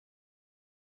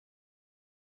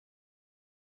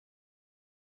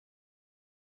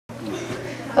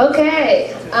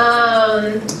Okay,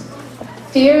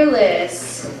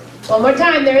 fearless. One more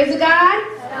time, there is a God?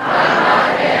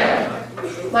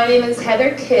 My name is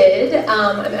Heather Kidd.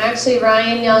 I'm actually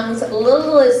Ryan Young's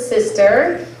littlest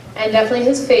sister, and definitely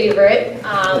his favorite.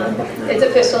 It's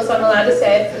official, so I'm allowed to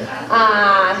say it.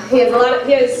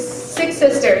 He has 6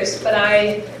 sisters, but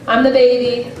I'm the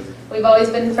baby. We've always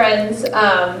been friends.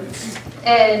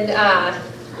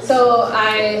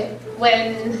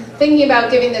 When thinking about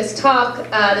giving this talk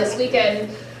this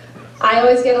weekend, I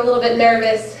always get a little bit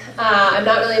nervous. I'm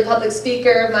not really a public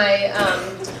speaker.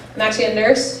 I'm actually a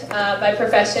nurse by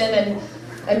profession, and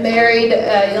I'm married.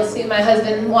 You'll see my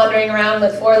husband wandering around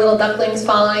with 4 little ducklings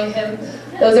following him.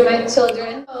 Those are my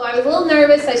children. So I was a little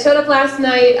nervous. I showed up last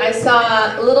night. I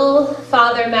saw little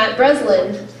Father Matt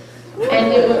Breslin,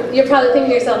 and you're probably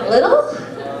thinking to yourself, little?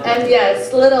 And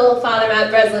yes, little Father Matt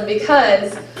Breslin,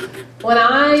 because when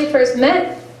I first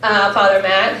met Father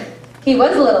Matt, he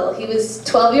was little. He was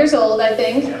 12 years old, I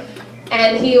think,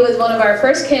 and he was one of our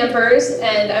first campers,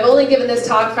 and I've only given this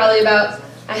talk probably about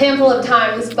a handful of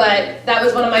times, but that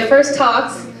was one of my first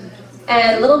talks,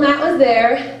 and little Matt was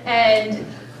there, and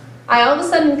I all of a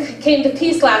sudden came to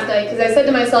peace last night, because I said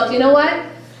to myself, you know what?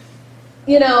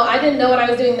 I didn't know what I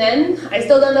was doing then. I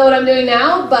still don't know what I'm doing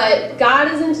now, but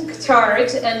God is in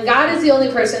charge, and God is the only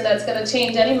person that's going to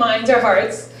change any minds or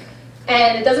hearts.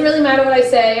 And it doesn't really matter what I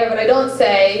say or what I don't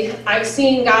say. I've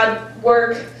seen God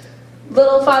work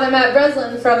little Father Matt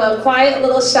Breslin from a quiet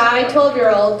little shy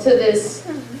 12-year-old to this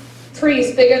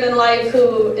priest bigger than life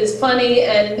who is funny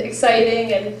and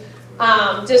exciting and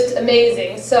just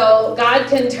amazing. So God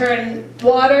can turn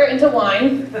water into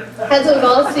wine, as we've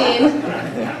all seen.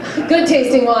 Good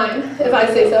tasting wine, if I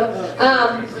say so.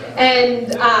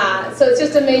 So it's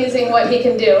just amazing what he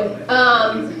can do.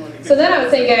 So then I was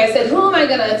thinking, I said, who am I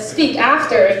going to speak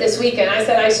after this weekend? I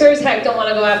said, I sure as heck don't want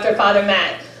to go after Father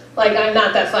Matt. Like, I'm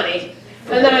not that funny.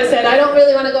 And then I said, I don't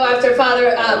really want to go after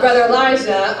Brother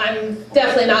Elijah. I'm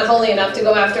definitely not holy enough to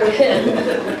go after him.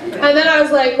 And then I was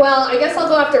like, well, I guess I'll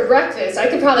go after breakfast. I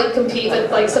could probably compete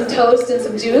with like some toast and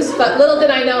some juice, but little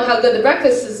did I know how good the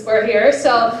breakfasts were here.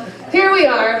 So here we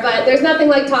are, but there's nothing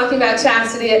like talking about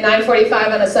chastity at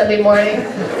 9:45 on a Sunday morning.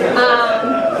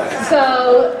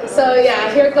 So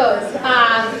yeah, here it goes.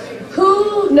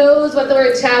 Who knows what the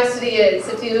word chastity is?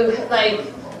 If you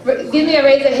give me a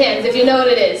raise of hands if you know what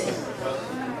it is.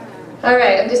 All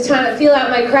right, I'm just trying to feel out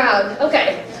my crowd.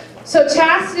 Okay, so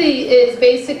chastity is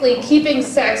basically keeping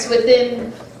sex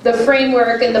within the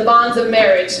framework and the bonds of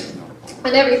marriage,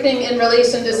 and everything in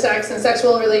relation to sex and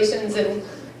sexual relations and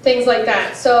things like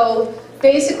that. So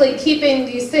basically keeping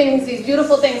these things, these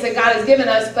beautiful things that God has given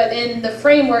us, but in the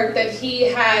framework that He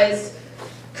has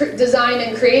designed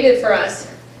and created for us.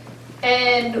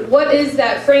 And what is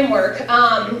that framework?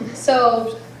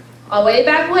 Way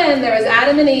back when, there was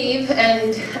Adam and Eve,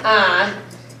 and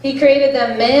He created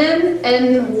them man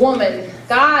and woman.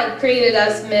 God created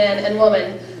us man and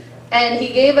woman. And He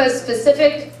gave us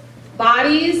specific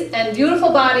bodies and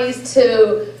beautiful bodies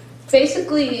to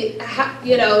basically,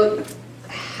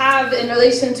 have in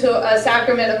relation to a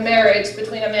sacrament of marriage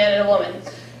between a man and a woman.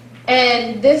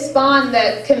 And this bond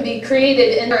that can be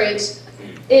created in marriage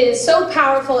is so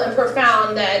powerful and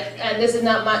profound that, and this is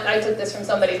not I took this from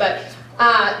somebody, but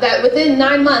that within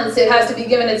 9 months it has to be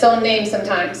given its own name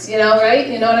sometimes, right?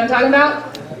 You know what I'm talking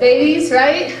about? Babies,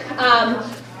 right?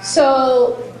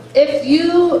 So if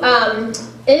you,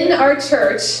 in our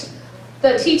church,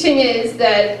 the teaching is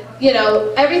that,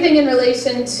 everything in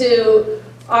relation to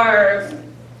our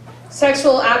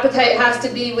sexual appetite has to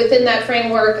be within that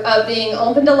framework of being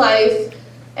open to life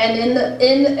and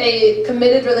in a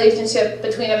committed relationship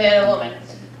between a man and a woman.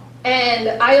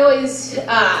 And I always,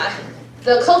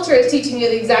 the culture is teaching you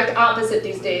the exact opposite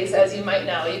these days, as you might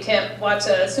know. You can't watch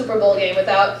a Super Bowl game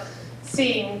without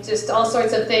seeing just all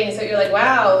sorts of things that you're like,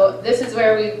 wow, this is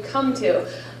where we've come to.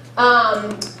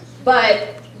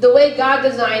 But the way God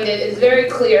designed it is very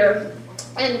clear,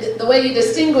 and the way you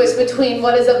distinguish between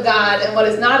what is of God and what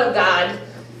is not of God,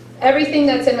 everything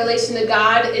that's in relation to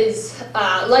God is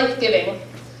life-giving.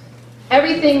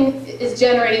 Everything is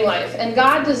generating life. And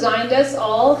God designed us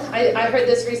all. I heard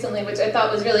this recently, which I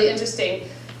thought was really interesting.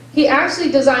 He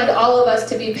actually designed all of us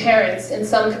to be parents in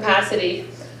some capacity.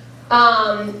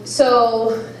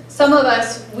 So some of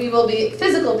us, we will be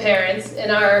physical parents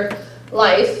in our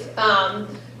life.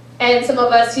 And some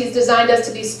of us, He's designed us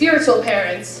to be spiritual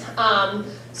parents.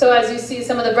 So as you see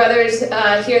some of the brothers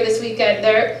here this weekend,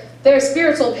 they're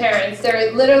spiritual parents.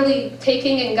 They're literally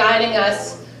taking and guiding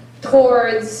us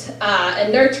towards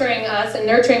and nurturing us and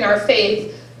nurturing our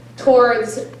faith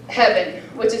towards heaven,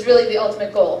 which is really the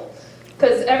ultimate goal.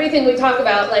 because everything we talk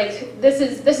about, like, this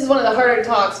is one of the harder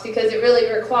talks because it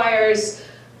really requires,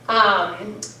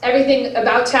 everything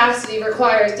about chastity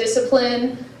requires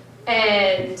discipline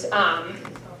and,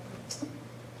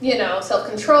 you know,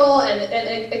 self-control, and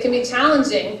it can be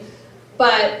challenging.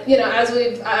 But, you know, as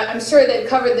I'm sure they've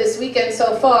covered this weekend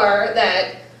so far,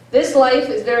 that this life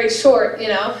is very short, you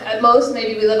know. At most,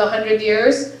 maybe we live 100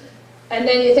 years. And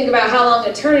then you think about how long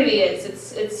eternity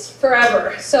is. It's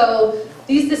forever. So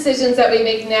these decisions that we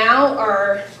make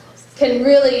now can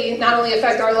really not only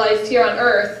affect our life here on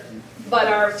earth, but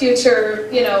our future,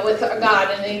 you know, with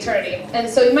God in eternity. And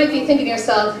so you might be thinking to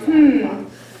yourself,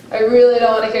 I really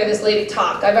don't want to hear this lady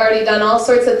talk. I've already done all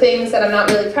sorts of things that I'm not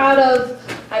really proud of.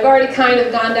 I've already kind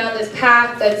of gone down this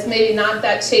path that's maybe not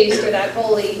that chaste or that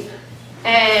holy.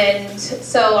 And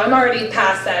so I'm already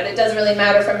past that. It doesn't really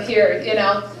matter from here, you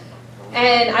know.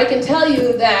 And I can tell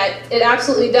you that it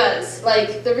absolutely does.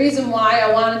 Like, the reason why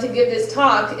I wanted to give this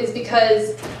talk is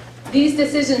because these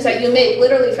decisions that you make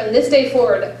literally from this day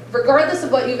forward, regardless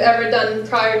of what you've ever done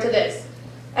prior to this,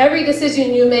 every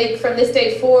decision you make from this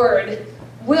day forward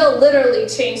will literally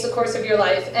change the course of your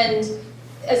life. And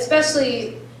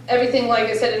especially everything, like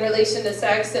I said, in relation to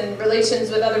sex and relations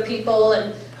with other people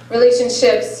and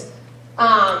relationships,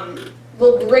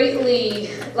 will greatly,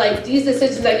 like, these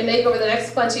decisions that you make over the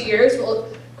next bunch of years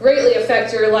will greatly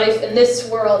affect your life in this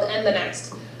world and the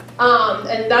next.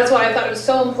 And that's why I thought it was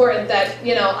so important that,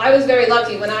 you know, I was very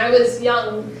lucky when I was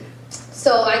young.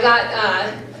 So I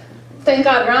got, thank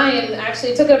God Ryan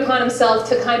actually took it upon himself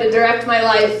to kind of direct my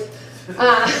life.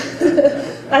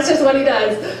 That's just what he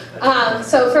does.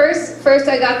 So first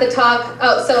I got the talk.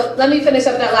 Oh, so let me finish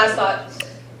up that last thought.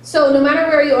 So no matter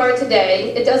where you are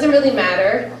today, it doesn't really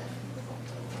matter.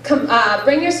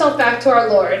 Bring yourself back to our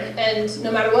Lord, and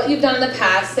no matter what you've done in the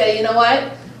past, say, you know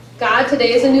what? God,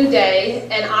 today is a new day,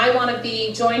 and I want to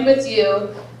be joined with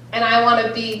you, and I want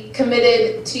to be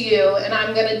committed to you, and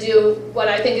I'm going to do what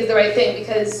I think is the right thing,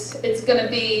 because it's going to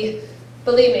be,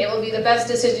 believe me, it will be the best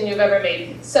decision you've ever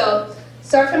made. So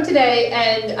start from today,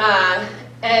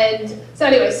 and so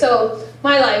anyway, so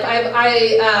my life,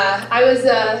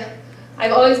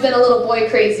 I've always been a little boy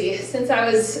crazy. Since I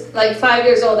was like 5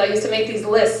 years old, I used to make these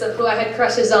lists of who I had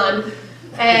crushes on,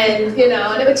 and, you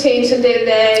know, and it would change from day to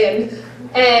day,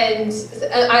 and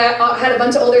I had a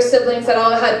bunch of older siblings that all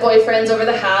had boyfriends over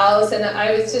the house, and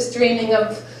I was just dreaming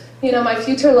of, you know, my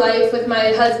future life with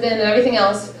my husband and everything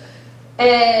else.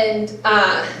 And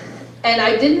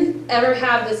I didn't ever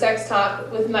have the sex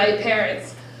talk with my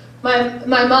parents. My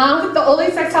mom, the only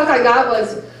sex talk I got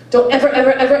was, don't ever,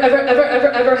 ever, ever, ever, ever,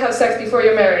 ever, ever have sex before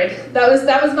you're married. That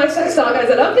was my sex talk. I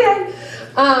said, okay.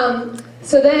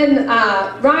 So then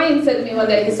Ryan said to me one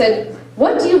day, he said,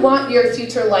 what do you want your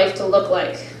future life to look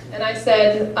like? And I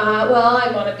said, well, I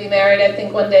want to be married, I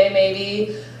think one day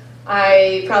maybe.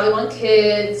 I probably want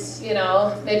kids, you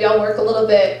know, maybe I'll work a little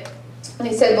bit. And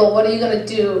he said, well, what are you going to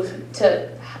do to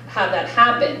have that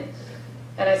happen?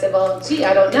 And I said, well, gee,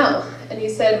 I don't know. And he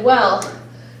said, well,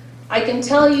 I can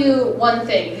tell you one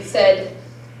thing. He said,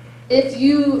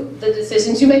 the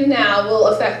decisions you make now will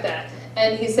affect that.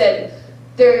 And he said,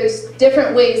 there's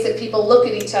different ways that people look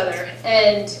at each other.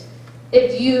 And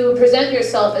if you present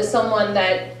yourself as someone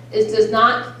that does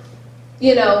not,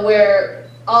 you know, where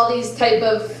all these type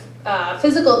of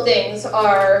physical things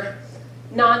are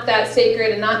not that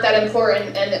sacred and not that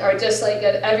important and are just like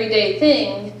an everyday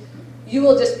thing, you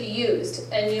will just be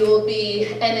used, and you will be,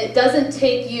 and it doesn't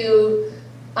take you,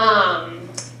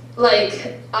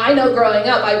 like, I know growing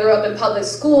up, I grew up in public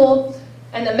school,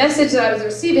 and the message that I was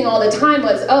receiving all the time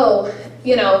was, oh,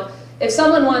 you know, if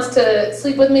someone wants to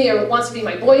sleep with me or wants to be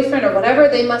my boyfriend or whatever,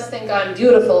 they must think I'm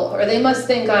beautiful, or they must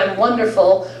think I'm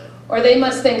wonderful, or they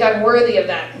must think I'm worthy of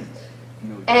that.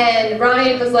 And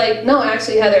Ryan was like, no,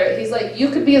 actually, Heather, he's like, you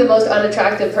could be the most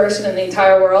unattractive person in the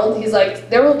entire world. He's like,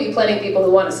 there will be plenty of people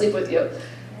who want to sleep with you.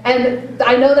 And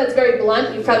I know that's very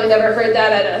blunt. You've probably never heard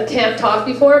that at a camp talk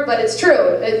before, but it's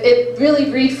true. It really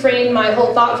reframed my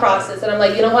whole thought process. And I'm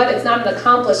like, you know what? It's not an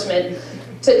accomplishment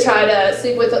to try to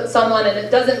sleep with someone, and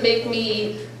it doesn't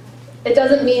mean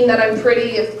that I'm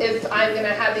pretty if I'm going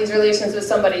to have these relations with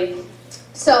somebody.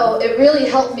 So it really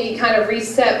helped me kind of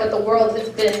reset what the world has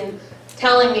been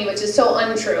telling me, which is so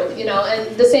untrue, you know.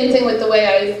 And the same thing with the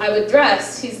way I would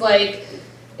dress. He's like,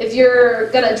 if you're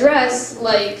gonna dress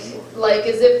like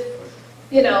as if,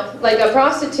 you know, like a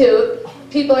prostitute,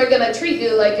 people are gonna treat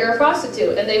you like you're a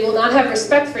prostitute, and they will not have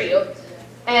respect for you.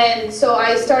 And so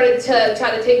I started to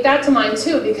try to take that to mind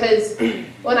too, because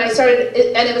when I started,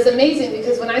 and it was amazing,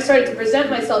 because when I started to present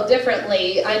myself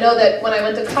differently, I know that when I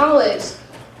went to college,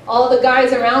 all the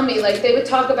guys around me, like they would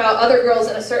talk about other girls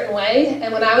in a certain way,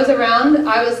 and when I was around,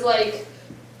 I was like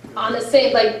on the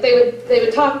same, like they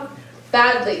would talk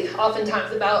badly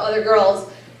oftentimes about other girls,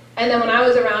 and then when I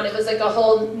was around, it was like a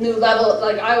whole new level,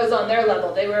 like I was on their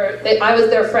level. I was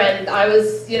their friend. I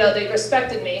was, you know, they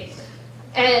respected me,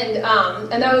 and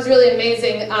that was really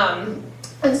amazing.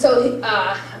 And so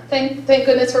thank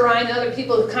goodness for Ryan and other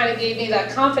people who kind of gave me that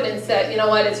confidence that, you know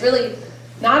what, it's really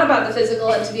not about the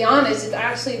physical, and to be honest, it's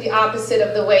actually the opposite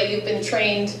of the way you've been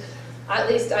trained. At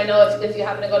least I know if you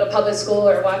happen to go to public school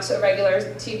or watch a regular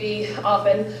TV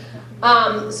often.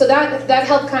 So that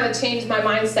helped kind of change my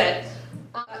mindset.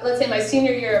 Let's say my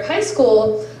senior year of high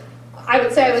school, I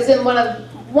would say I was in one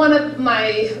of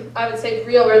my, I would say,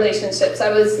 real relationships.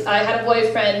 I had a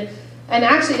boyfriend, and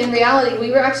actually in reality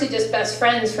we were actually just best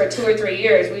friends for 2 or 3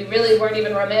 years. We really weren't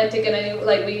even romantic, and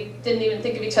like we didn't even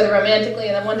think of each other romantically,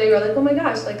 and then one day we were like, oh my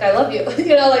gosh, like I love you.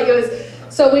 You know, like it was,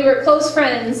 so we were close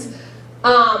friends,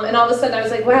 and all of a sudden I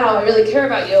was like, wow, I really care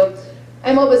about you.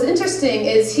 And what was interesting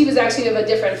is he was actually of a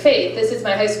different faith. This is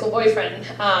my high school boyfriend.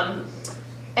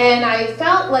 And I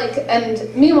felt like, and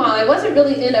meanwhile, I wasn't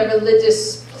really in a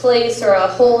religious place or a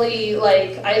holy,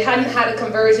 like, I hadn't had a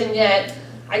conversion yet.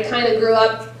 I kind of grew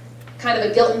up kind of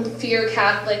a guilt and fear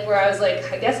Catholic, where I was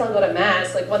like, I guess I'll go to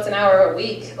Mass, like, once an hour a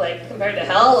week, like, compared to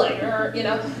hell, like, you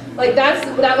know? Like,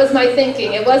 that was my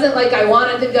thinking. It wasn't like I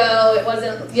wanted to go, it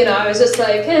wasn't, you know, I was just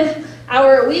like,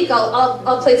 hour a week,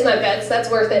 I'll place my bets, that's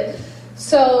worth it.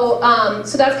 So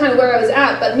that's kind of where I was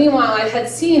at. But meanwhile, I had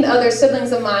seen other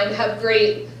siblings of mine have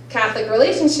great Catholic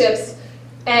relationships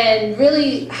and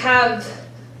really have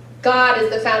God as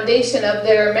the foundation of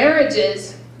their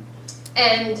marriages.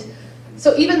 And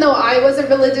so even though I wasn't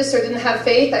religious or didn't have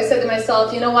faith, I said to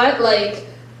myself, you know what, like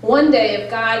one day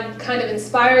if God kind of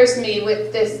inspires me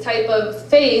with this type of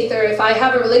faith, or if I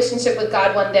have a relationship with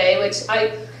God one day, which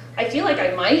I feel like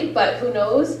I might, but who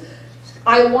knows,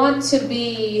 I want to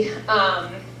be,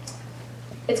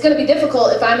 it's going to be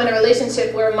difficult if I'm in a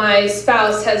relationship where my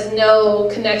spouse has no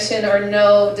connection or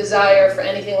no desire for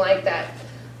anything like that.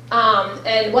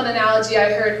 And one analogy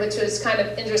I heard, which was kind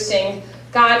of interesting,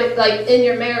 God, like in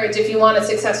your marriage, if you want a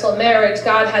successful marriage,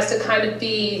 God has to kind of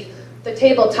be the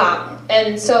tabletop.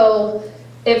 And so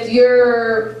if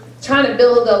you're trying to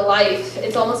build a life,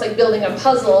 it's almost like building a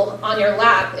puzzle on your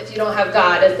lap if you don't have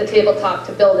God as the tabletop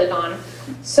to build it on.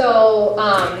 So,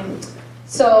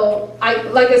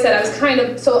 like I said,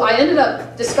 I ended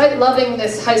up, despite loving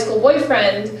this high school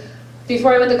boyfriend,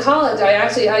 before I went to college,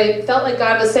 I felt like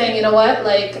God was saying, you know what,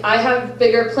 like, I have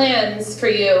bigger plans for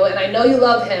you, and I know you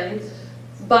love him,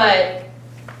 but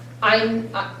I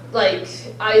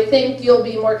think you'll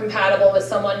be more compatible with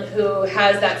someone who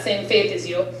has that same faith as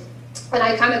you. And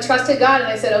I kind of trusted God,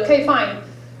 and I said, okay, fine.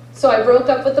 So I broke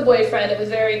up with the boyfriend. It was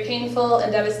very painful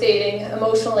and devastating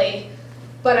emotionally,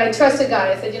 but I trusted God.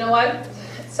 I said, you know what?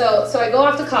 So I go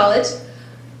off to college.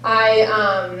 I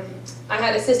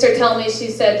had a sister tell me, she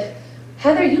said,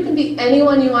 Heather, you can be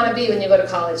anyone you want to be when you go to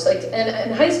college. Like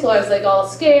in high school, I was like all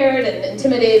scared and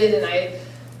intimidated, and I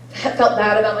felt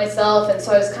bad about myself, and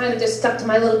so I was kind of just stuck to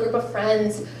my little group of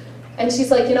friends. And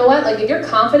she's like, you know what, like if you're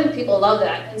confident, people love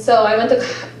that. And so I went to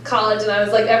college, and I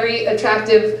was like every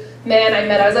attractive man I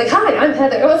met, I was like, hi, I'm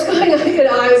Heather, what's going on? You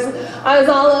know, I was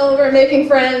all over making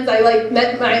friends. I like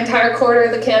met my entire quarter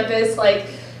of the campus, like,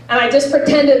 and I just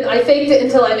pretended, I faked it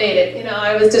until I made it. You know,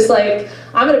 I was just like,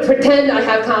 I'm gonna pretend I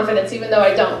have confidence even though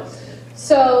I don't.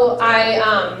 So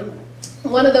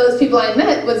one of those people I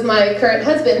met was my current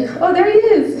husband. Oh, there he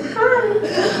is. Hi.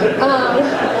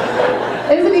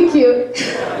 Isn't he cute?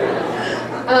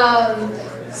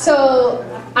 So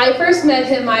I first met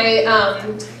him.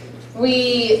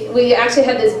 We actually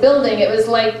had this building. It was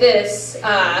like this,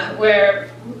 where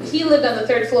he lived on the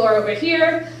 3rd floor over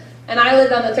here, and I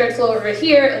lived on the 3rd floor over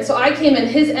here. And so I came in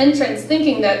his entrance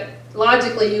thinking that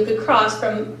logically you could cross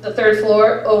from the 3rd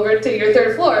floor over to your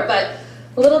 3rd floor, but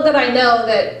little did I know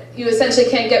that you essentially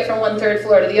can't get from one 3rd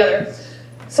floor to the other.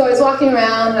 So I was walking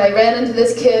around, and I ran into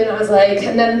this kid, and I was like,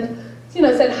 and then, you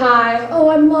know, said, hi, oh,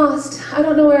 I'm lost, I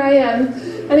don't know where I am.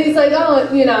 And he's like,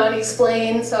 oh, you know, and he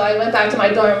explained. So I went back to my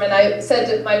dorm, and I said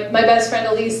to my best friend,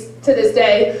 Elise, to this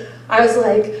day, I was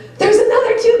like, there's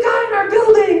another cute guy in our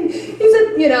building. He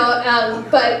said, you know,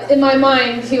 but in my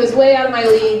mind, he was way out of my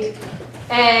league.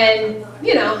 And,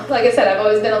 you know, like I said, I've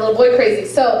always been a little boy crazy.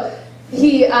 So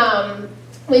we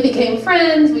became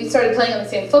friends. We started playing on the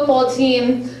same football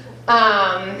team.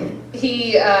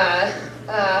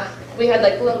 We had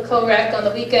like a little co-rec on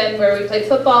the weekend where we played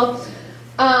football.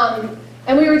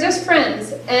 And we were just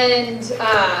friends. And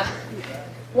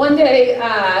one day,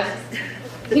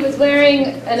 he was wearing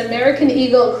an American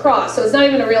Eagle cross, so it's not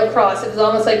even a real cross, it was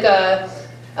almost like a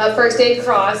first aid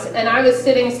cross, and I was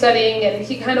sitting studying, and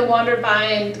he kind of wandered by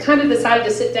and kind of decided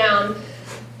to sit down,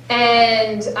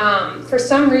 and for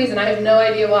some reason, I have no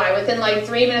idea why, within like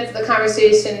 3 minutes of the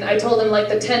conversation, I told him like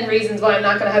the 10 reasons why I'm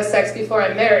not going to have sex before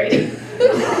I'm married.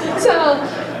 So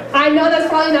I know that's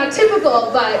probably not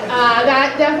typical, but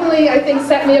that definitely, I think,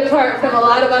 set me apart from a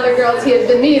lot of other girls he had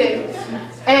been meeting.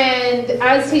 And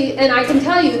I can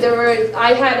tell you,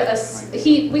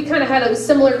 we kind of had a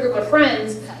similar group of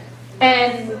friends,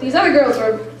 and these other girls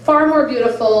were far more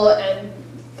beautiful and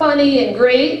funny and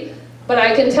great, but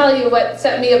I can tell you what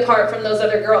set me apart from those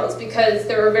other girls, because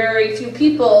there were very few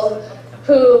people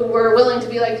who were willing to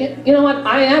be like, you know what,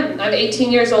 I'm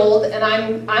 18 years old, and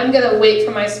I'm gonna wait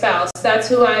for my spouse. That's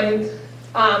who I'm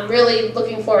really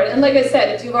looking forward. And like I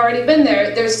said, if you've already been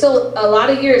there, there's still a lot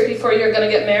of years before you're gonna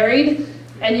get married,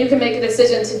 and you can make a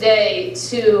decision today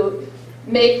to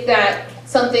make that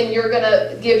something you're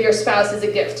gonna give your spouse as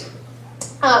a gift.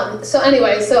 So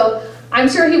anyway, so I'm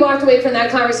sure he walked away from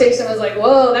that conversation and was like,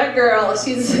 whoa, that girl,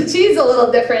 she's a little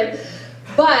different.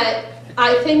 But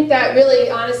I think that really,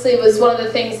 honestly, was one of the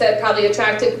things that probably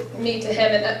attracted me to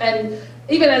him. And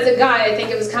even as a guy, I think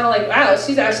it was kind of like, wow,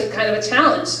 she's actually kind of a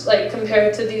challenge, like,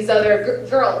 compared to these other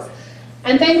girls.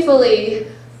 And thankfully,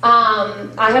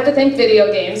 I have to thank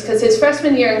video games, because his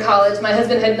freshman year in college, my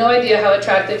husband had no idea how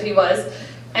attractive he was,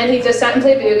 and he just sat and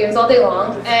played video games all day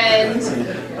long, and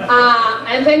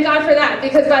thank God for that,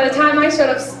 because by the time I showed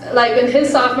up, like in his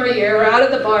sophomore year, we're out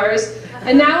at the bars,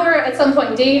 and now we're at some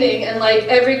point dating, and like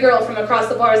every girl from across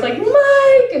the bar is like,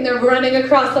 Mike, and they're running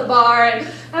across the bar, and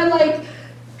I'm like,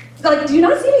 do you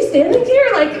not see me standing here?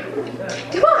 Like,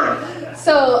 come on.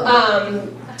 So,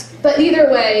 but either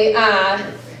way,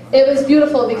 it was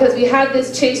beautiful because we had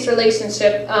this chaste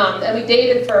relationship, and we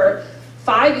dated for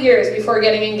 5 years before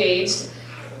getting engaged.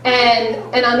 And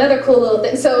another cool little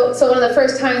thing, so one of the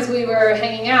first times we were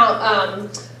hanging out,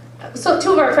 so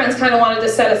two of our friends kind of wanted to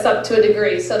set us up to a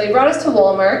degree. So they brought us to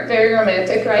Walmart, very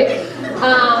romantic, right?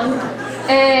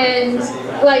 And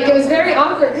like it was very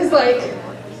awkward because like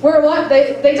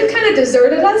they just kind of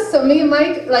deserted us. So me and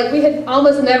Mike, like we had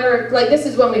almost never, like this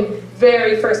is when we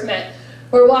very first met.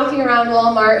 We're walking around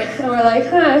Walmart and we're like,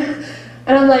 huh.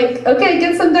 And I'm like, okay,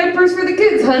 get some diapers for the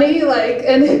kids, honey. Like,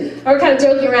 and we're kind of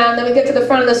joking around. Then we get to the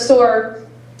front of the store,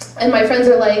 and my friends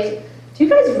are like, do you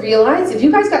guys realize if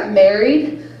you guys got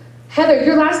married, Heather,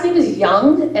 your last name is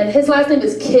Young, and his last name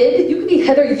is Kid. You could be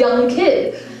Heather Young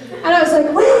Kid. And I was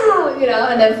like, wow, you know.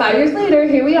 And then 5 years later,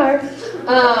 here we are.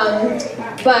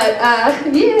 So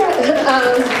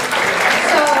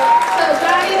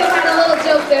Daddy had a little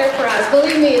joke there for us.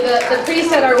 Believe me, the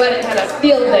priest at our wedding had a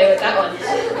field day with that one.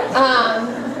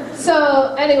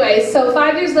 So anyway, so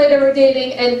 5 years later we're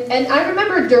dating, and I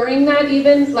remember during that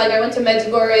even, like I went to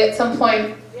Medjugorje at some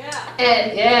point,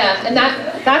 and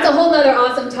that's a whole other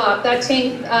awesome talk. That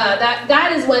changed.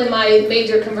 That is when my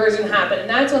major conversion happened, and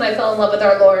that's when I fell in love with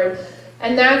our Lord,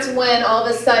 and that's when all of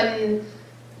a sudden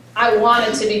I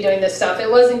wanted to be doing this stuff.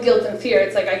 It wasn't guilt and fear.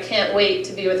 It's like I can't wait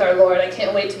to be with our Lord. I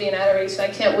can't wait to be in adoration. I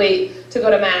can't wait to go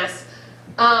to Mass.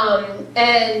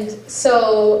 And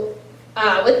so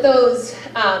with those,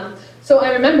 so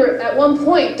I remember at one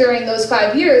point during those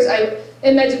 5 years,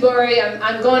 in Medjugorje,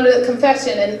 I'm going to the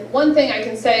confession, and one thing I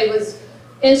can say was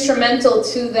instrumental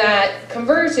to that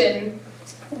conversion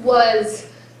was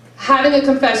having a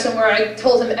confession where I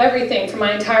told him everything from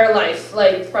my entire life,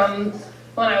 like from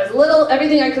when I was little,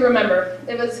 everything I could remember.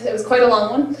 It was quite a long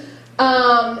one.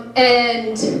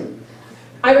 And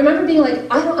I remember being like,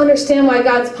 I don't understand why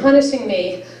God's punishing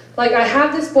me. Like, I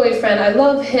have this boyfriend, I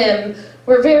love him,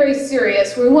 we're very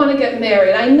serious, we want to get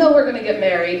married, I know we're going to get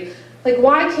married. Like,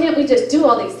 why can't we just do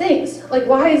all these things? Like,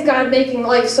 why is God making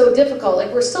life so difficult?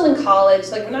 Like, we're still in college,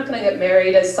 like, we're not going to get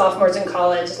married as sophomores in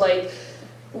college. Like,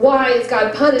 why is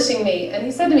God punishing me? And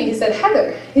he said to me, he said,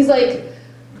 Heather, he's like,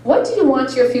 what do you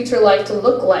want your future life to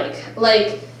look like?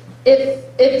 Like,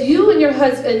 if you and your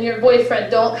husband, your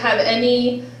boyfriend don't have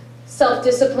any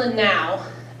self-discipline now,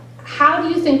 how do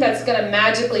you think that's going to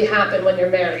magically happen when you're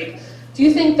married? Do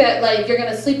you think that, like, you're going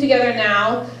to sleep together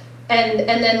now and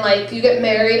then, like, you get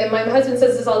married? And my husband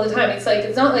says this all the time. It's like,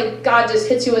 it's not like God just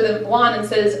hits you with a wand and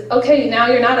says, okay, now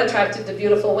you're not attracted to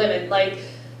beautiful women. Like,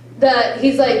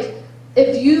 he's like,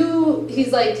 do you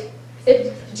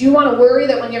want to worry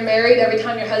that when you're married, every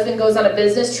time your husband goes on a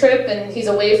business trip and he's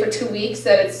away for 2 weeks,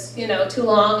 that it's, you know, too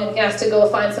long and he has to go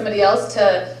find somebody else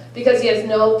because he has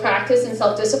no practice in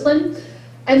self-discipline?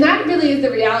 And that really is the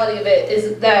reality of it,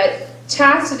 is that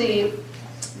chastity,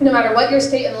 no matter what your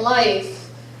state in life,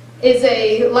 is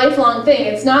a lifelong thing.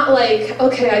 It's not like,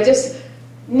 okay,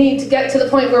 need to get to the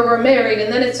point where we're married,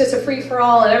 and then it's just a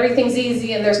free-for-all and everything's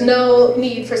easy and there's no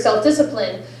need for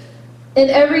self-discipline. In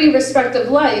every respect of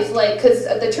life, like, because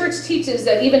the church teaches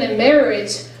that even in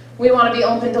marriage, we want to be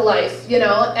open to life, you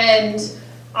know, and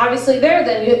obviously there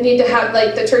then you need to have,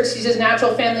 like, the church teaches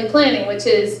natural family planning, which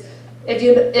is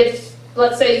if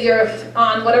let's say you're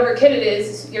on whatever kid it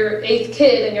is, your 8th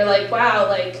kid, and you're like, wow,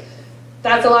 like,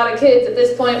 that's a lot of kids. At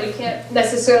this point, we can't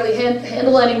necessarily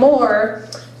handle anymore.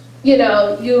 You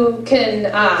know, you can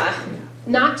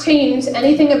not change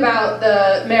anything about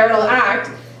the marital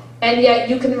act, and yet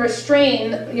you can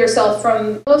restrain yourself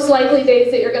from most likely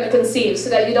days that you're going to conceive so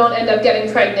that you don't end up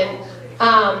getting pregnant.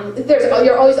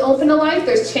 You're always open to life.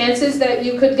 There's chances that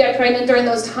you could get pregnant during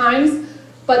those times,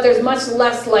 but there's much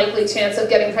less likely chance of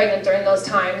getting pregnant during those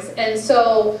times. And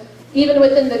so even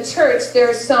within the church,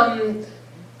 there's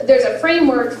a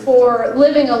framework for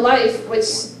living a life which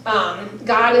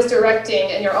God is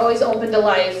directing, and you're always open to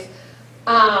life.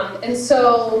 And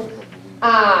so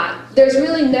there's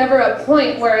really never a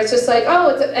point where it's just like,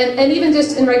 oh, and even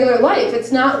just in regular life,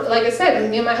 it's not, like I said,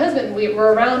 me and my husband,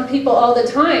 we're around people all the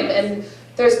time, and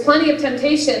there's plenty of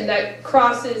temptation that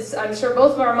crosses, I'm sure,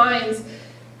 both of our minds,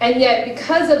 and yet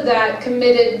because of that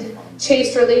committed,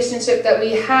 chaste relationship that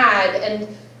we had, and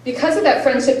because of that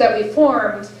friendship that we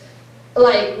formed,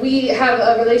 like, we have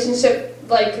a relationship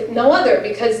like no other,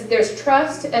 because there's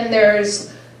trust and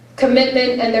there's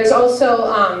commitment and there's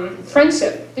also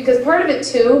friendship. Because part of it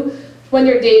too, when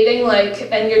you're dating,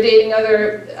 like, and you're dating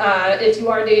other, if you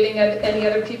are dating any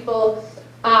other people,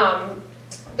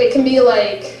 it can be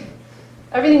like,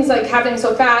 everything's like happening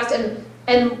so fast,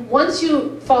 and once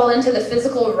you fall into the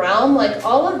physical realm, like,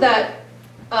 all of that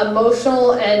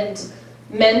emotional and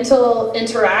mental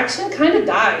interaction kind of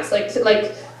dies,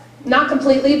 like not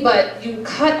completely, but you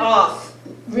cut off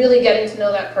really getting to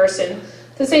know that person.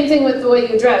 The same thing with the way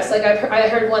you dress. Like, I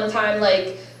heard one time,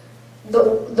 like,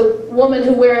 the woman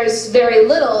who wears very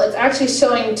little, it's actually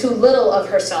showing too little of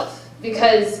herself,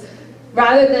 because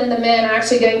rather than the man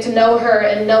actually getting to know her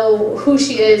and know who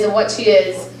she is and what she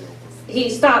is, he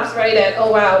stops right at,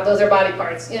 oh wow, those are body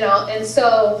parts, you know. And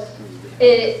so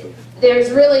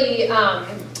there's really,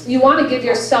 you want to give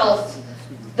yourself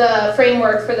the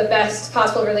framework for the best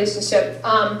possible relationship.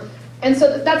 And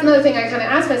so that's another thing I kind of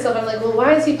ask myself. I'm like, well,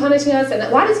 why is he punishing us?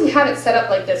 And why does he have it set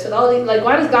up like this? With all these, like,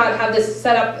 why does God have this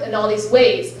set up in all these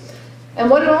ways? And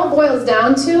what it all boils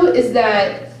down to is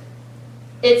that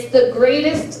it's the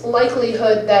greatest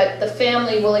likelihood that the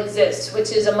family will exist,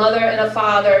 which is a mother and a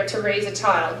father to raise a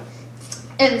child.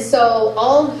 And so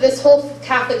this whole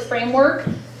Catholic framework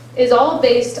is all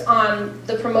based on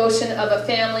the promotion of a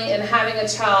family and having a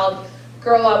child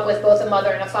grow up with both a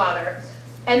mother and a father.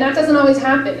 And that doesn't always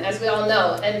happen, as we all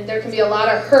know, and there can be a lot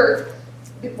of hurt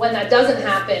when that doesn't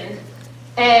happen.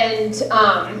 And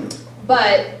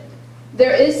but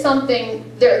there is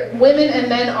something there. Women and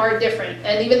men are different,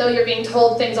 and even though you're being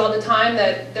told things all the time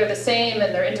that they're the same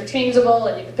and they're interchangeable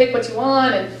and you can pick what you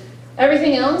want and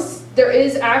everything else, there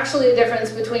is actually a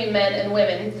difference between men and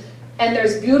women, and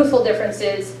there's beautiful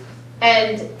differences.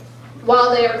 And while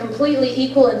they are completely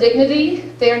equal in dignity,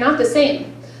 they are not the same.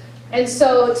 And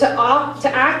so to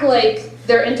act like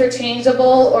they're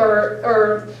interchangeable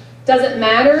or doesn't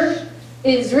matter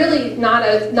is really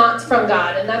not from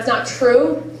God, and that's not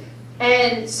true.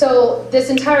 And so this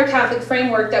entire Catholic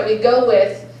framework that we go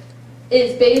with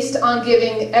is based on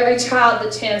giving every child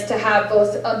the chance to have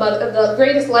both the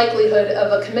greatest likelihood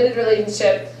of a committed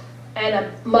relationship and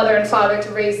a mother and father to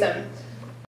raise them.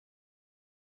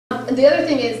 The other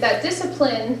thing is that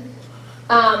discipline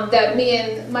that me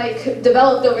and Mike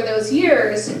developed over those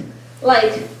years,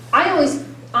 like,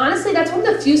 honestly, that's one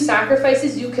of the few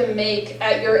sacrifices you can make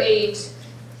at your age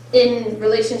in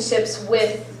relationships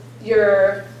with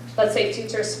your, let's say,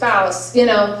 future spouse, you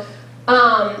know.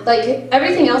 Like,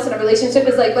 everything else in a relationship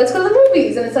is like, let's go to the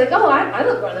movies, and it's like, oh, I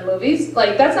love going to the movies,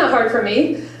 like, that's not hard for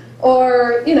me.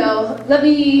 Or, you know,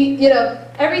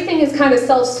 everything is kind of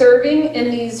self-serving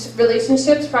in these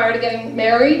relationships prior to getting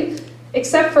married,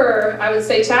 except for, I would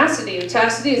say, chastity.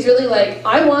 Chastity is really like,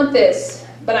 I want this,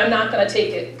 but I'm not going to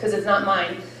take it because it's not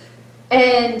mine.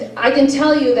 And I can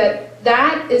tell you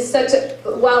that is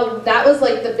well, that was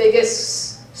like the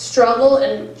biggest struggle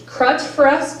and crutch for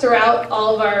us throughout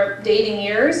all of our dating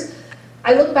years.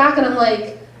 I look back and I'm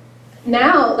like,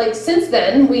 now, like, since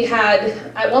then,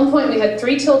 at one point we had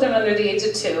 3 children under the age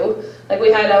of 2. Like,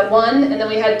 we had 1, and then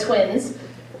we had twins.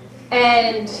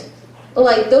 And,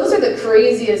 like, those are the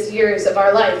craziest years of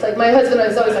our life. Like, my husband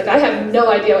was always like, I have no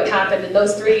idea what happened in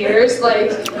those 3 years. Like,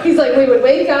 he's like, we would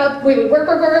wake up, we would work.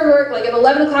 Like, at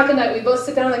 11 o'clock at night, we'd both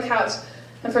sit down on the couch,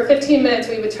 And for 15 minutes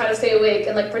we would try to stay awake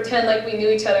and like pretend like we knew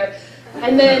each other.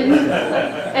 And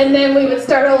then we would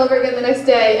start all over again the next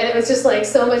day, and it was just like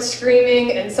so much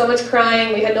screaming and so much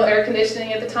crying. We had no air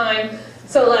conditioning at the time.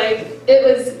 So like,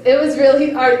 it was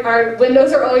really, our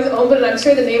windows are always open, and I'm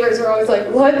sure the neighbors were always like,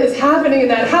 what is happening in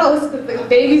that house? The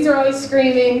babies are always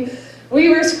screaming. We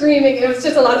were screaming. It was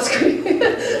just a lot of screaming.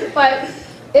 But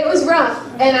it was rough,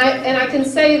 and I can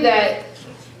say that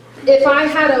if I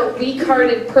had a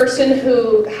weak-hearted person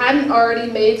who hadn't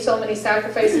already made so many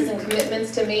sacrifices and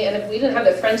commitments to me, and if we didn't have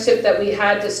the friendship that we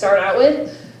had to start out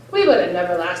with, we would have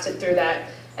never lasted through that.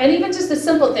 And even just the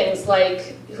simple things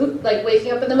like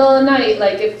waking up in the middle of the night,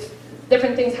 like if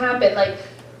different things happen, like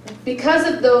because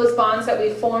of those bonds that we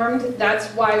formed, that's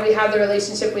why we have the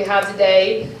relationship we have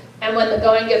today. And when the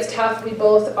going gets tough, we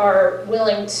both are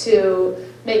willing to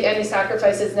make any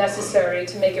sacrifices necessary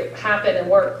to make it happen and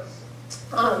work.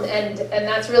 And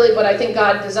that's really what I think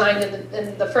God designed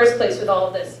in the first place with all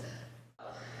of this.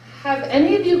 Have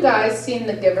any of you guys seen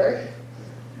The Giver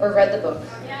or read the book?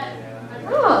 Yes.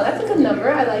 Oh, that's a good number.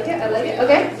 I like it.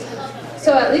 Okay.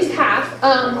 So at least half.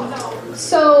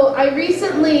 So I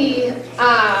recently,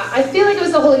 I feel like it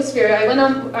was the Holy Spirit.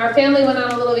 Our family went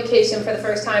on a little vacation for the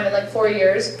first time in like 4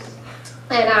 years.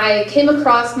 And I came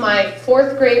across my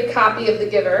 4th grade copy of The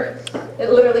Giver. It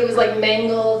literally was like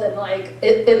mangled and like,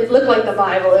 it looked like the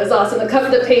Bible. It was awesome. The cover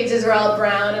of the pages were all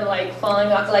brown and like falling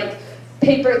off, like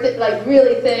paper, like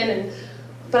really thin.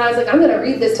 But I was like, I'm gonna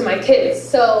read this to my kids.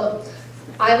 So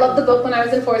I loved the book when I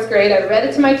was in 4th grade. I read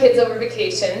it to my kids over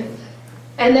vacation.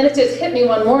 And then it just hit me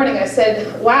one morning. I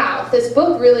said, wow, this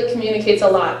book really communicates a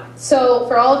lot. So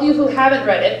for all of you who haven't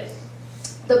read it,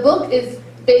 the book is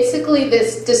basically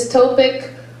this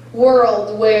dystopic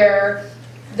world where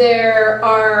the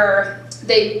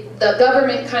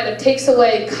government kind of takes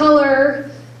away color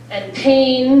and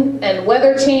pain and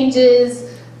weather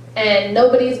changes, and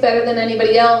nobody's better than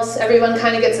anybody else. Everyone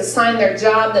kind of gets assigned their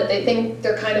job that they think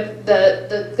they're kind of,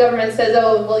 the government says,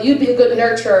 oh, well, you'd be a good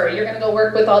nurturer. You're going to go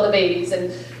work with all the babies,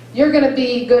 and you're going to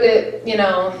be good at,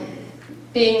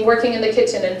 working in the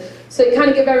kitchen. And so they kind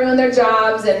of give everyone their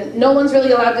jobs, and no one's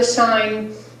really allowed to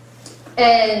shine.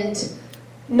 And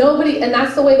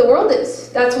that's the way the world is.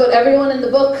 That's what everyone in the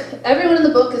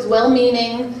book is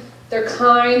well-meaning. They're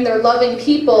kind, they're loving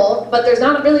people, but there's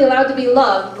not really allowed to be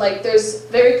love. Like, there's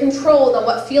very controlled on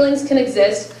what feelings can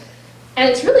exist, and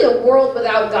it's really a world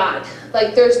without God.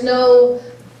 Like, there's not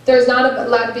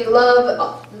allowed to be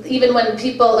love. Even when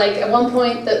people, like, at one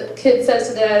point the kid says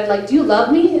to dad, like, do you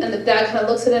love me? And the dad kind of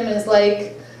looks at him and is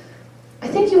like, I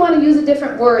think you want to use a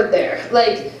different word there.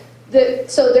 Like,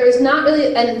 so there's not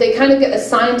really, and they kind of get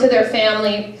assigned to their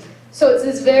family. So it's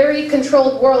this very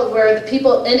controlled world where the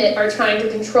people in it are trying to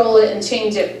control it and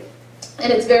change it.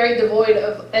 And it's very devoid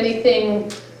of anything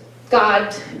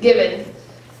God-given.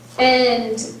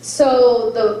 And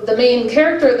so the main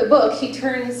character of the book, he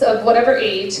turns of whatever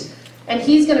age, and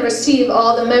he's going to receive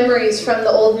all the memories from the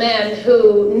old man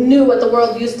who knew what the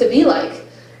world used to be like,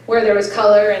 where there was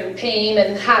color and pain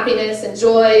and happiness and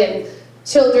joy and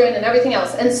children and everything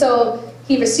else. And so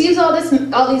he receives all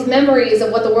these memories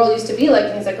of what the world used to be like,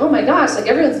 and he's like, oh my gosh, like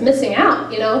everyone's missing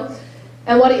out,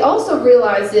 And what he also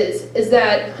realizes is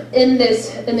that in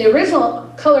the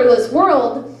original colorless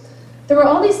world, there were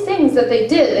all these things that they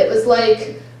did. It was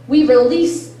like, we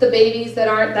release the babies that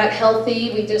aren't that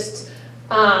healthy. We just,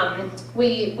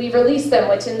 we release them,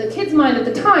 which in the kid's mind at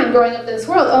the time, growing up in this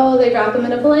world, oh, they wrap them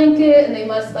in a blanket, and they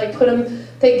must like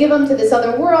they give them to this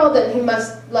other world, and he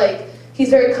must like, he's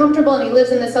very comfortable and he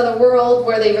lives in this other world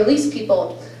where they release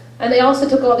people. And they also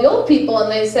took all the old people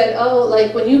and they said, oh,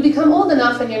 like when you become old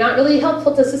enough and you're not really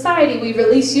helpful to society, we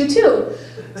release you too.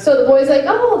 So the boy's like,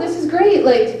 oh, this is great.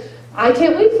 Like, I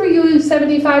can't wait for you,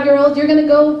 75-year-old. You're going to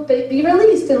go be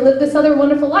released and live this other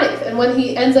wonderful life. And when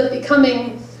he ends up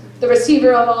becoming the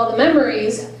receiver of all the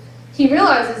memories, he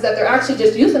realizes that they're actually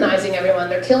just euthanizing everyone.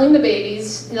 They're killing the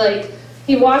babies. Like,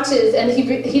 he watches, and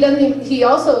he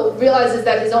also realizes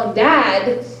that his own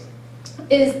dad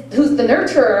who's the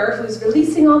nurturer, who's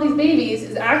releasing all these babies,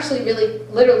 is actually really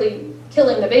literally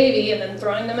killing the baby and then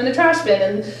throwing them in a trash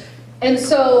bin. And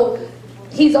so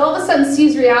he's all of a sudden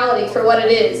sees reality for what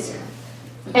it is.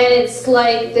 And it's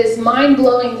like this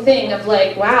mind-blowing thing of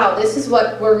like, wow, this is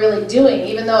what we're really doing,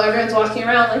 even though everyone's walking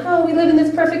around like, oh, we live in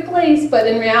this perfect place, but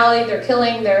in reality they're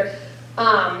killing, there's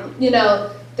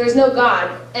no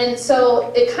God. And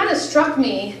so it kind of struck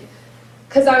me,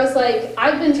 because I was like,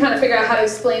 I've been trying to figure out how to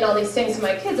explain all these things to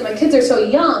my kids, and my kids are so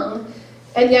young,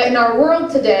 and yet in our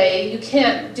world today, you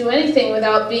can't do anything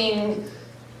without being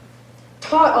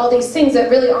taught all these things that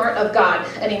really aren't of God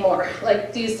anymore,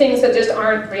 like these things that just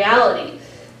aren't reality.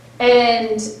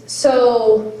 And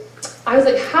so I was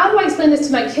like, how do I explain this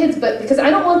to my kids? But because I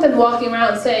don't want them walking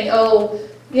around saying, oh,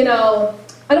 you know,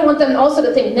 I don't want them also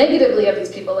to think negatively of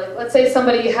these people. Like, let's say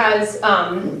somebody is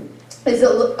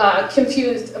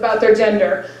confused about their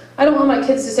gender. I don't want my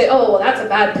kids to say, oh, well, that's a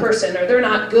bad person, or they're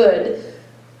not good.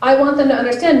 I want them to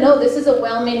understand, no, this is a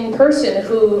well-meaning person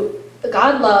who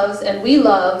God loves and we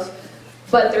love,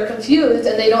 but they're confused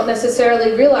and they don't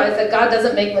necessarily realize that God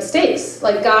doesn't make mistakes.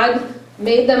 Like, God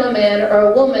made them a man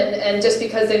or a woman, and just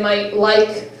because they might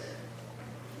like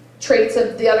traits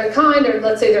of the other kind, or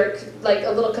let's say they're like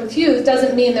a little confused,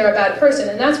 doesn't mean they're a bad person.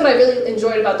 And that's what I really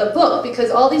enjoyed about the book,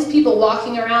 because all these people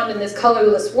walking around in this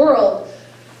colorless world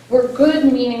were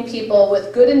good-meaning people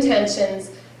with good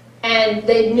intentions, and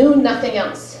they knew nothing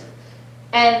else.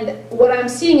 And what I'm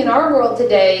seeing in our world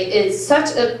today is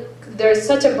there's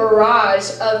such a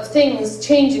barrage of things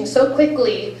changing so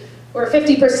quickly, where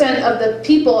 50% of the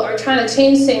people are trying to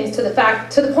change things to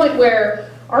the point where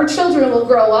our children will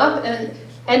grow up and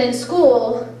in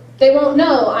school they won't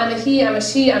know, I'm a he, I'm a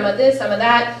she, I'm a this, I'm a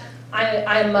that,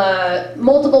 I'm a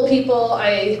multiple people,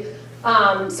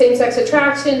 same-sex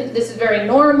attraction, this is very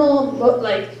normal,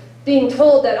 like being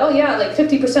told that, oh yeah, like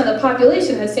 50% of the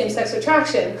population has same-sex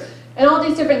attraction, and all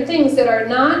these different things that are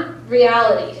not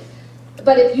reality.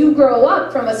 But if you grow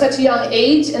up from such a young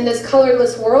age in this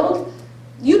colorless world,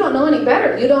 you don't know any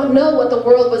better. You don't know what the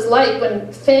world was like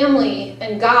when family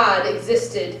and God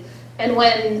existed, and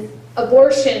when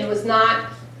abortion was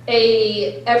not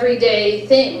a everyday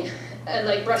thing, and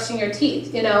like brushing your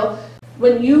teeth, you know?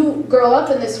 When you grow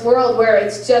up in this world where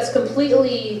it's just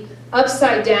completely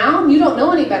upside down, you don't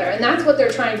know any better, and that's what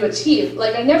they're trying to achieve.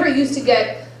 Like, I never used to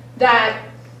care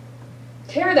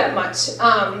that much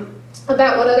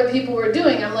about what other people were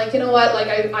doing. I'm like, you know what, like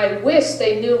I wish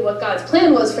they knew what God's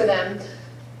plan was for them,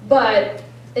 but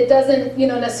it doesn't, you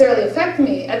know, necessarily affect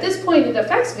me. At this point, it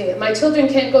affects me. My children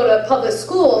can't go to public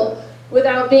school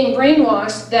without being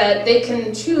brainwashed that they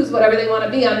can choose whatever they want to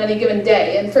be on any given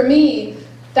day. And for me,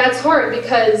 that's hard,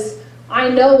 because I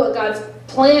know what God's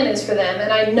plan is for them,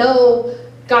 and I know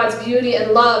God's beauty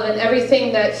and love and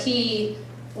everything that He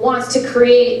wants to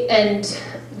create and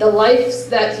the lives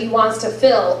that He wants to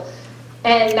fill.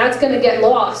 And that's going to get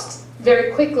lost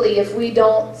very quickly if we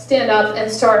don't stand up and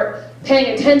start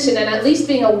paying attention and at least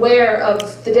being aware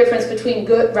of the difference between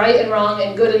good, right and wrong,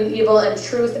 and good and evil, and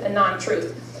truth and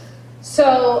non-truth.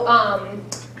 So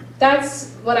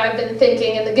that's what I've been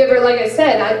thinking. And the giver, like I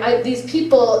said, these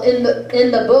people in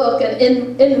the book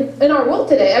and in our world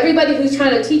today, everybody who's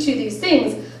trying to teach you these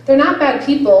things, they're not bad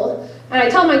people. And I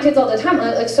tell my kids all the time,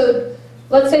 like, so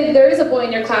let's say there is a boy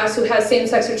in your class who has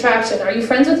same-sex attraction. Are you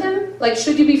friends with him? Like,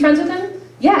 should you be friends with him?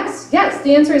 Yes. Yes.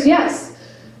 The answer is yes.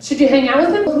 Should you hang out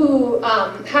with them who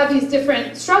have these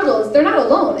different struggles? They're not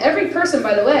alone. Every person,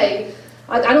 by the way,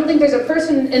 I don't think there's a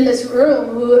person in this room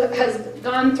who has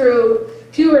gone through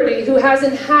puberty who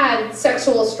hasn't had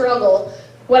sexual struggle,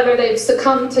 whether they've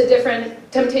succumbed to different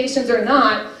temptations or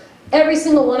not. Every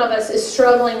single one of us is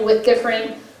struggling with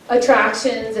different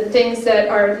attractions and things that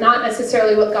are not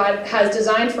necessarily what God has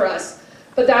designed for us.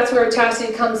 But that's where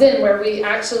chastity comes in, where we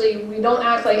don't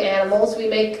act like animals. We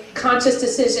make conscious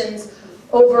decisions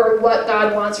over what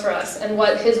God wants for us and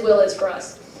what His will is for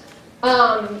us.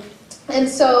 And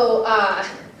so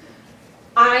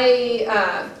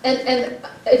and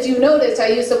if you notice, I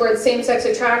use the word same-sex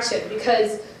attraction,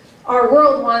 because our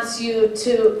world wants you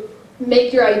to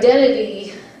make your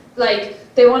identity, like,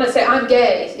 they want to say, I'm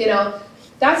gay, you know.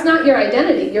 That's not your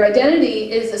identity. Your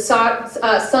identity is a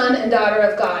son and daughter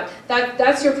of God.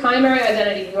 That's your primary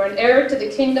identity. You are an heir to the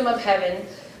kingdom of heaven,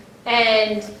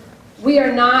 and we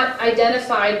are not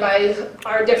identified by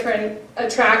our different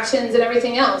attractions and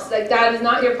everything else. Like, that is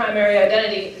not your primary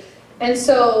identity. And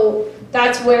so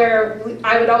that's where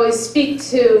I would always speak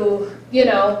to, you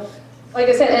know, like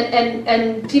I said,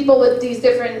 and people with these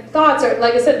different thoughts are,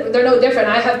 like I said, they're no different.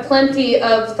 I have plenty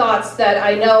of thoughts that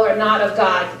I know are not of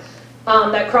God,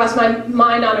 that cross my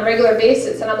mind on a regular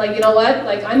basis. And I'm like, you know what?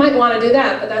 Like, I might want to do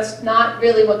that, but that's not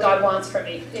really what God wants for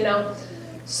me, you know?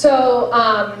 So,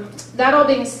 that all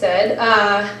being said,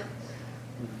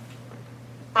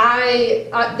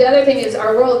 the other thing is,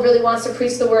 our world really wants to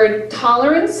preach the word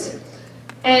tolerance,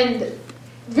 and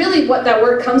really what that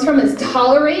word comes from is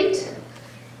tolerate.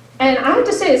 And I have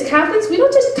to say, as Catholics, we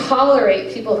don't just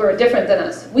tolerate people who are different than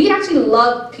us. We actually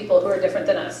love people who are different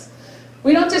than us.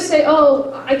 We don't just say,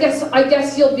 oh, I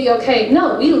guess you'll be okay.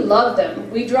 No, we love them.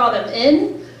 We draw them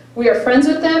in. We are friends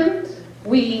with them.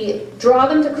 We draw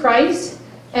them to Christ,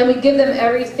 and we give them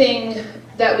everything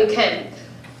that we can.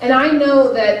 And I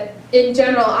know that in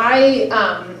general,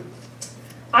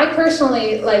 I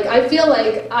personally, I feel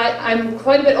like I'm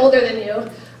quite a bit older than you,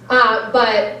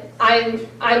 but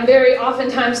I'm very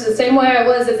oftentimes the same way I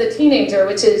was as a teenager,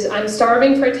 which is I'm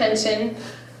starving for attention,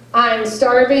 I'm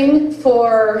starving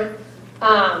for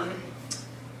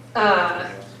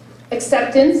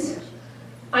acceptance,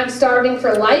 I'm starving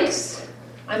for likes,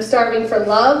 I'm starving for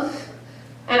love,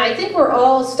 and I think we're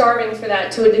all starving for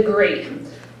that to a degree.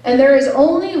 And there is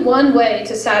only one way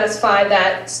to satisfy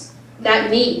that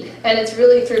need, and it's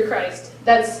really through Christ.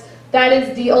 That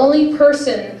is the only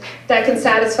person that can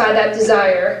satisfy that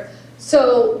desire.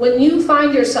 So when you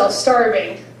find yourself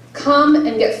starving, come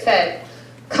and get fed.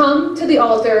 Come to the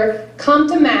altar, come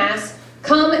to Mass,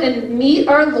 come and meet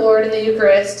our Lord in the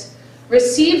Eucharist,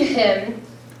 receive Him,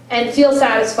 and feel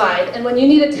satisfied. And when you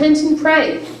need attention,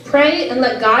 pray. Pray and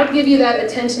let God give you that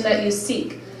attention that you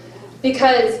seek.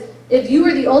 Because if you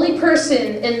were the only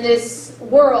person in this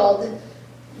world,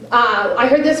 I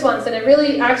heard this once and it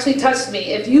really actually touched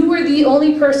me. If you were the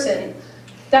only person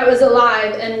that was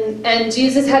alive and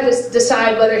Jesus had to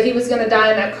decide whether He was going to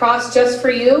die on that cross just for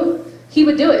you, He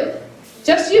would do it.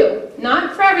 Just you.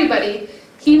 Not for everybody.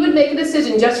 He would make a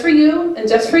decision just for you, and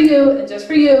just for you, and just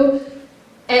for you.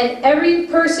 And every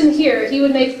person here, He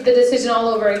would make the decision all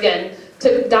over again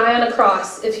to die on a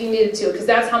cross if He needed to, because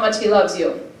that's how much He loves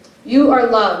you. You are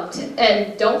loved,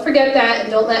 and don't forget that,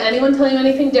 and don't let anyone tell you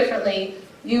anything differently.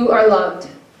 You are loved.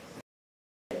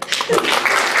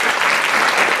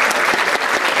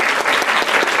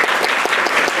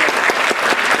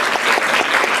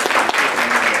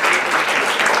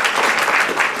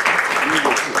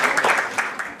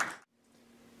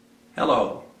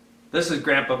 Hello, this is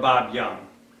Grandpa Bob Young.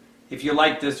 If you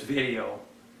like this video,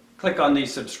 click on the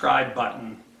subscribe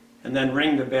button and then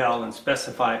ring the bell and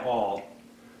specify all.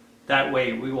 That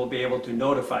way we will be able to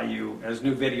notify you as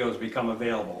new videos become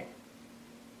available.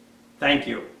 Thank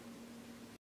you.